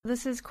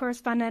This is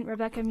correspondent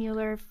Rebecca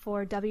Mueller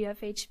for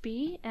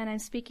WFHB, and I'm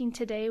speaking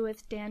today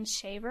with Dan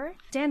Shaver.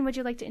 Dan, would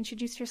you like to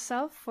introduce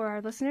yourself for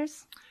our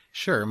listeners?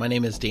 Sure. My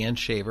name is Dan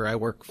Shaver. I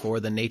work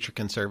for the Nature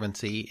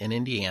Conservancy in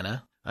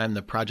Indiana. I'm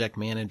the project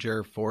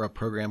manager for a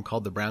program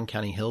called the Brown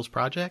County Hills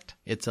Project.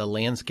 It's a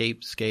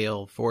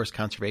landscape-scale forest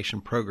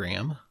conservation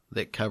program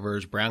that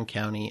covers Brown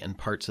County and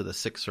parts of the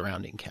 6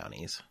 surrounding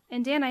counties.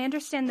 And Dan, I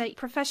understand that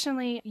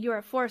professionally you're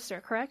a forester,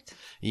 correct?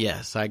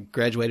 Yes, I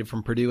graduated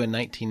from Purdue in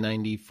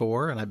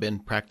 1994, and I've been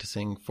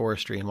practicing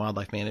forestry and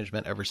wildlife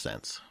management ever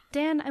since.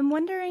 Dan, I'm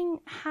wondering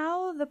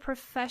how the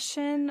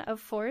profession of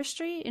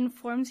forestry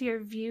informs your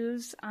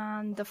views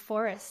on the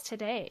forest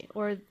today,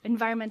 or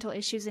environmental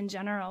issues in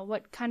general.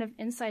 What kind of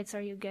insights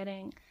are you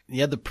getting?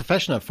 Yeah, the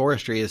profession of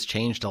forestry has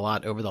changed a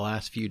lot over the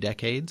last few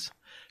decades.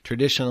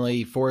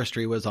 Traditionally,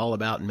 forestry was all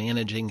about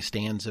managing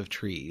stands of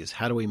trees.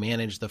 How do we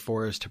manage the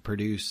forest to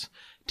produce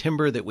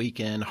timber that we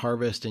can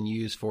harvest and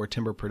use for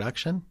timber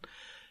production?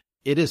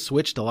 It has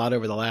switched a lot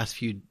over the last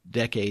few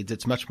decades.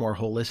 It's much more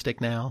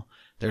holistic now.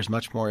 There's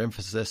much more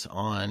emphasis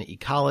on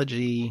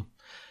ecology,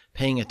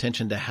 paying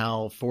attention to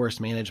how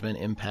forest management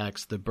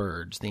impacts the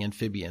birds, the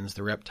amphibians,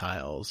 the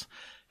reptiles,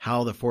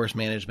 how the forest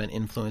management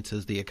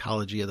influences the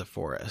ecology of the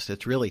forest.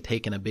 It's really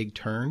taken a big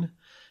turn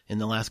in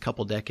the last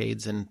couple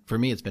decades, and for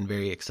me, it's been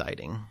very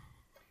exciting.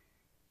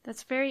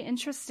 That's very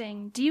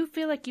interesting. Do you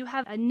feel like you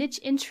have a niche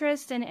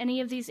interest in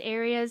any of these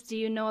areas? Do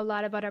you know a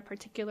lot about a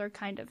particular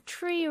kind of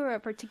tree or a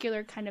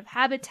particular kind of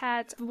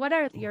habitat? What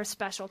are your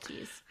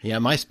specialties? Yeah,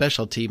 my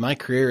specialty, my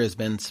career has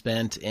been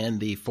spent in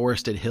the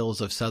forested hills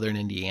of southern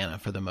Indiana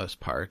for the most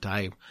part.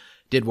 I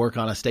did work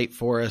on a state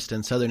forest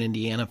in southern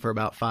Indiana for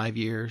about 5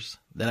 years.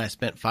 Then I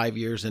spent 5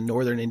 years in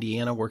northern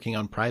Indiana working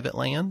on private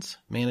lands,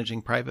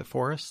 managing private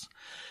forests.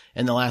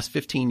 In the last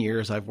 15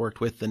 years, I've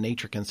worked with the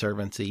Nature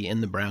Conservancy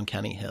in the Brown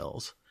County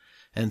Hills.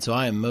 And so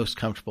I am most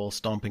comfortable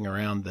stomping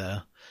around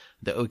the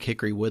oak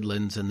hickory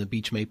woodlands and the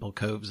beech maple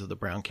coves of the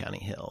Brown County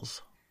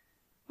Hills.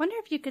 Wonder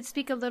if you could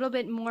speak a little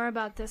bit more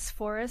about this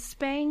forest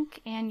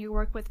bank and your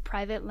work with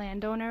private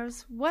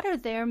landowners. What are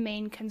their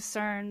main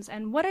concerns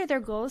and what are their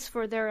goals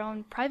for their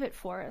own private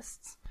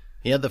forests?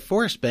 Yeah, the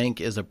Forest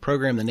Bank is a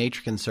program the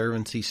Nature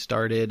Conservancy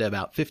started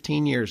about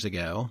 15 years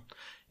ago.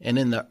 And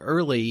in the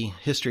early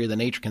history of the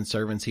Nature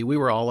Conservancy, we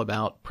were all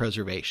about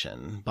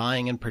preservation,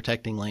 buying and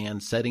protecting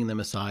land, setting them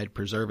aside,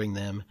 preserving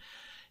them.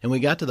 And we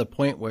got to the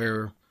point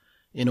where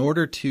in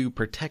order to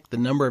protect the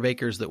number of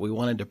acres that we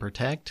wanted to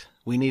protect,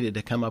 we needed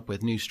to come up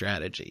with new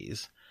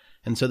strategies.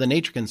 And so the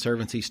Nature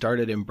Conservancy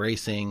started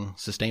embracing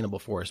sustainable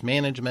forest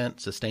management,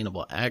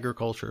 sustainable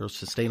agriculture,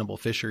 sustainable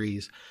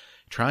fisheries,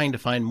 trying to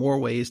find more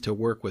ways to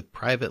work with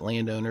private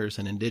landowners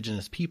and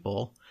indigenous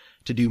people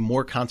to do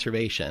more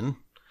conservation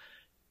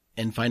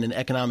and find an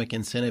economic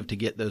incentive to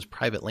get those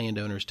private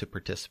landowners to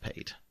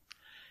participate.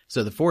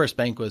 So the Forest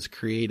Bank was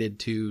created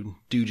to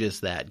do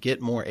just that,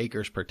 get more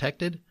acres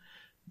protected,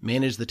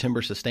 manage the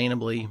timber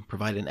sustainably,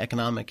 provide an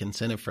economic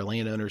incentive for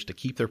landowners to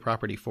keep their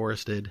property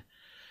forested,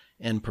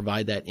 and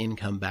provide that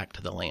income back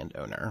to the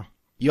landowner.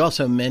 You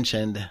also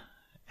mentioned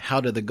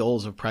how do the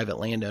goals of private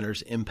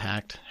landowners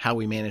impact how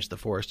we manage the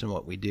forest and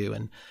what we do,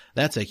 and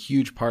that's a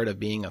huge part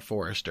of being a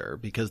forester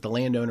because the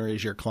landowner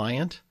is your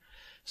client.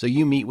 So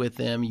you meet with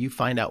them, you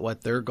find out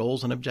what their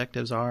goals and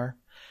objectives are,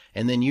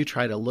 and then you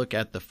try to look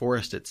at the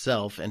forest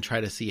itself and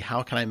try to see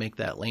how can I make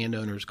that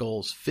landowner's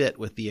goals fit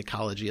with the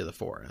ecology of the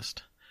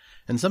forest.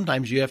 And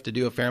sometimes you have to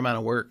do a fair amount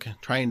of work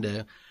trying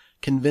to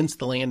convince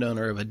the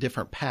landowner of a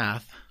different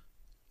path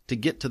to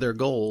get to their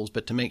goals,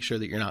 but to make sure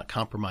that you're not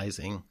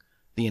compromising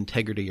the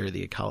integrity or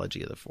the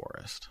ecology of the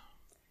forest.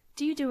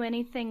 Do you do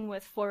anything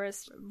with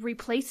forest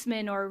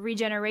replacement or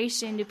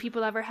regeneration? Do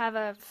people ever have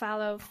a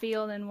fallow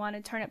field and want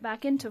to turn it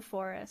back into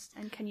forest?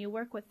 And can you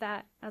work with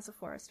that as a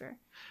forester?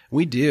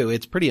 We do.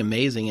 It's pretty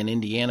amazing in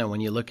Indiana when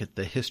you look at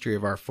the history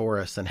of our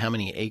forests and how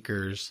many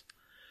acres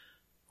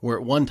were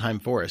at one time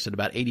forested.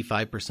 About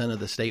 85% of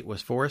the state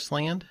was forest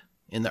land.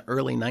 In the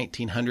early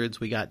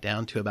 1900s, we got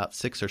down to about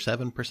 6 or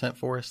 7%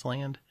 forest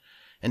land.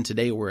 And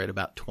today we're at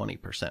about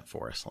 20%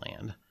 forest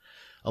land.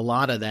 A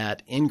lot of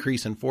that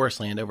increase in forest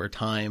land over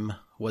time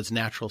was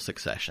natural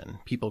succession.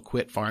 People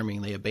quit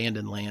farming, they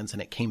abandoned lands,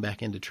 and it came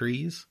back into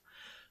trees.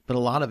 But a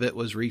lot of it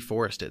was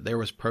reforested. There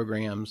was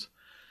programs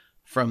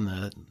from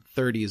the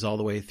 30s all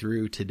the way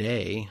through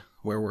today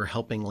where we're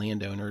helping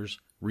landowners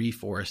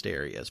reforest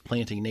areas,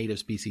 planting native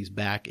species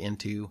back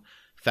into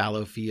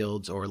fallow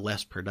fields or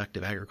less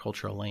productive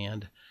agricultural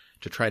land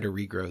to try to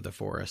regrow the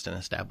forest and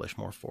establish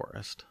more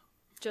forest.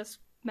 Just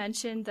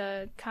mentioned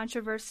the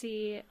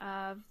controversy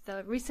of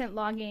the recent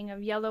logging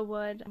of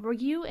yellowwood. Were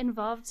you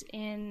involved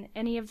in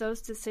any of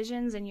those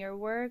decisions in your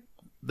work?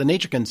 The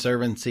Nature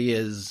Conservancy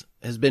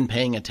has been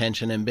paying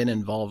attention and been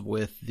involved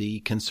with the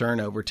concern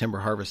over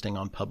timber harvesting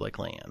on public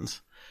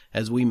lands.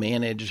 As we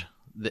manage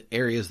the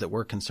areas that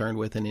we're concerned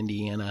with in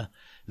Indiana,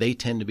 they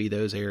tend to be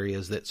those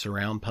areas that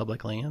surround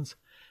public lands.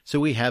 So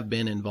we have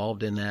been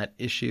involved in that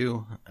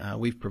issue.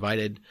 We've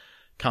provided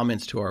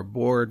comments to our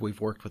board. We've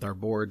worked with our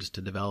boards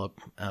to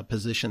develop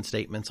position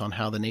statements on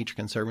how the Nature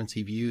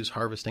Conservancy views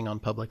harvesting on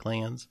public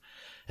lands.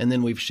 And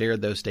then we've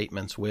shared those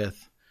statements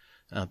with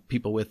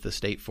people with the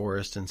state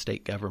forest and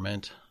state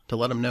government to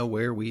let them know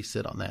where we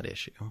sit on that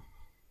issue.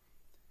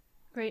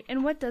 Great.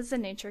 And what does the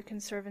Nature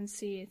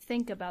Conservancy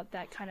think about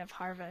that kind of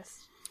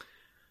harvest?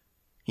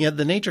 Yeah,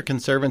 the Nature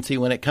Conservancy,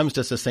 when it comes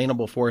to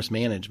sustainable forest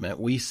management,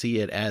 we see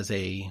it as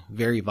a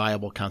very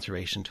viable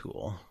conservation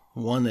tool,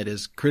 one that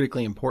is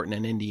critically important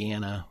in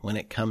Indiana when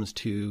it comes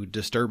to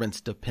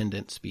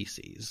disturbance-dependent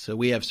species. So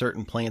we have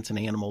certain plants and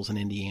animals in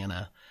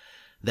Indiana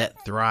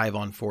that thrive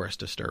on forest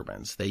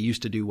disturbance. They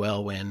used to do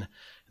well when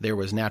there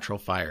was natural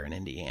fire in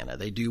Indiana.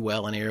 They do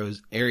well in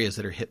areas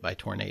that are hit by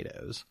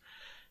tornadoes.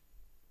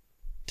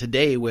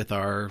 Today, with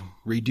our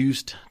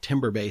reduced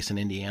timber base in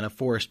Indiana,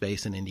 forest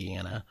base in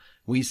Indiana,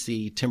 we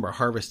see timber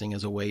harvesting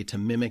as a way to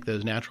mimic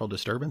those natural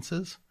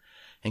disturbances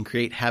and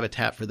create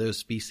habitat for those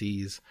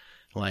species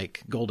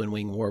like golden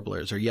wing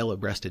warblers or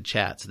yellow-breasted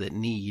chats that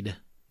need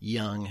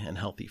young and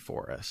healthy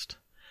forest.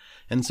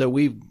 And so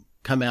we've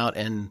come out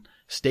and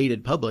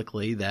stated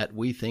publicly that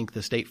we think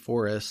the state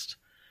forest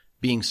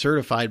being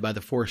certified by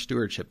the Forest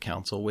Stewardship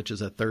Council, which is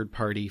a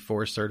third-party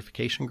forest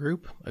certification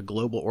group, a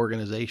global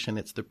organization.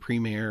 It's the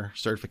premier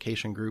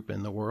certification group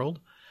in the world.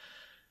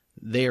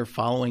 They are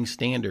following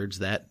standards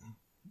that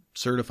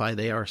certify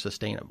they are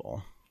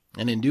sustainable.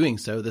 And in doing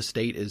so, the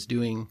state is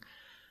doing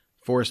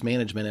forest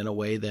management in a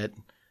way that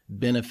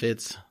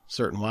benefits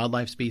certain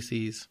wildlife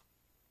species.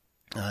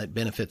 It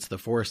benefits the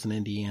forest in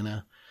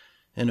Indiana.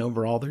 And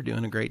overall, they're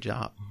doing a great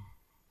job.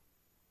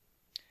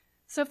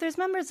 So if there's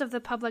members of the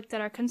public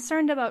that are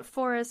concerned about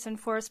forests and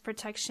forest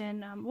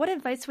protection, what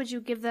advice would you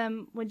give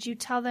them? Would you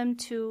tell them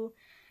to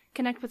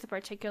connect with a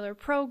particular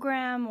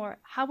program, or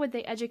how would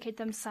they educate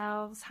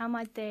themselves? How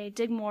might they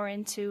dig more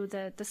into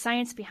the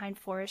science behind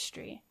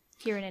forestry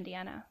here in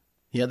Indiana?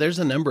 Yeah, there's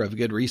a number of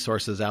good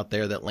resources out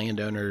there that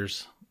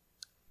landowners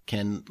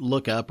can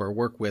look up or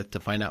work with to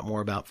find out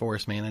more about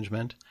forest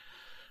management.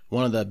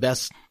 One of the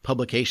best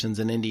publications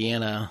in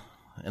Indiana,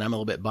 and I'm a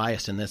little bit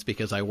biased in this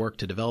because I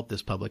worked to develop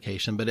this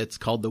publication, but it's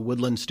called the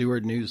Woodland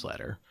Steward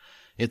Newsletter.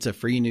 It's a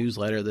free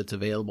newsletter that's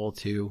available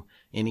to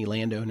any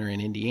landowner in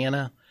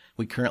Indiana.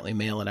 We currently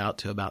mail it out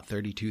to about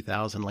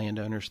 32,000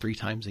 landowners 3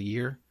 times a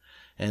year.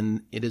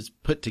 And it is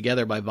put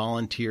together by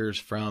volunteers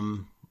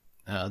from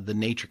the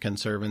Nature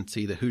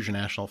Conservancy, the Hoosier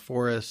National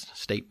Forest,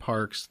 state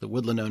parks, the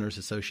Woodland Owners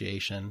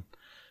Association,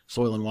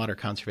 Soil and Water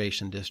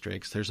Conservation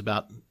Districts. There's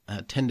about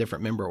 10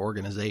 different member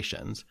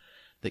organizations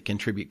that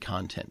contribute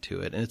content to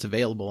it. And it's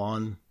available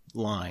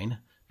online.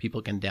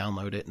 People can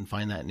download it and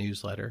find that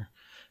newsletter.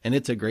 And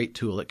it's a great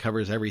tool. It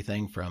covers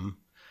everything from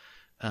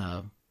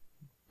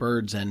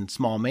birds and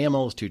small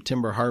mammals to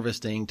timber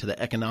harvesting to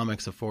the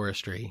economics of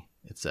forestry.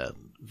 It's a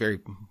very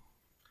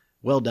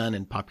well done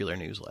and popular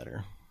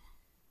newsletter.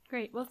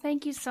 Great. Well,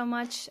 thank you so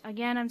much.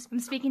 Again, I'm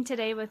speaking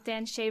today with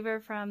Dan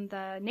Shaver from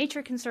the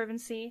Nature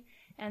Conservancy.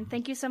 And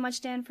thank you so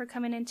much, Dan, for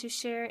coming in to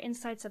share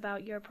insights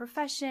about your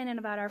profession and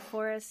about our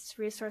forest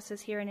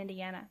resources here in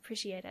Indiana.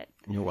 Appreciate it.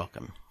 You're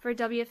welcome. For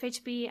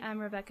WFHB, I'm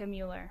Rebecca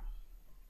Mueller.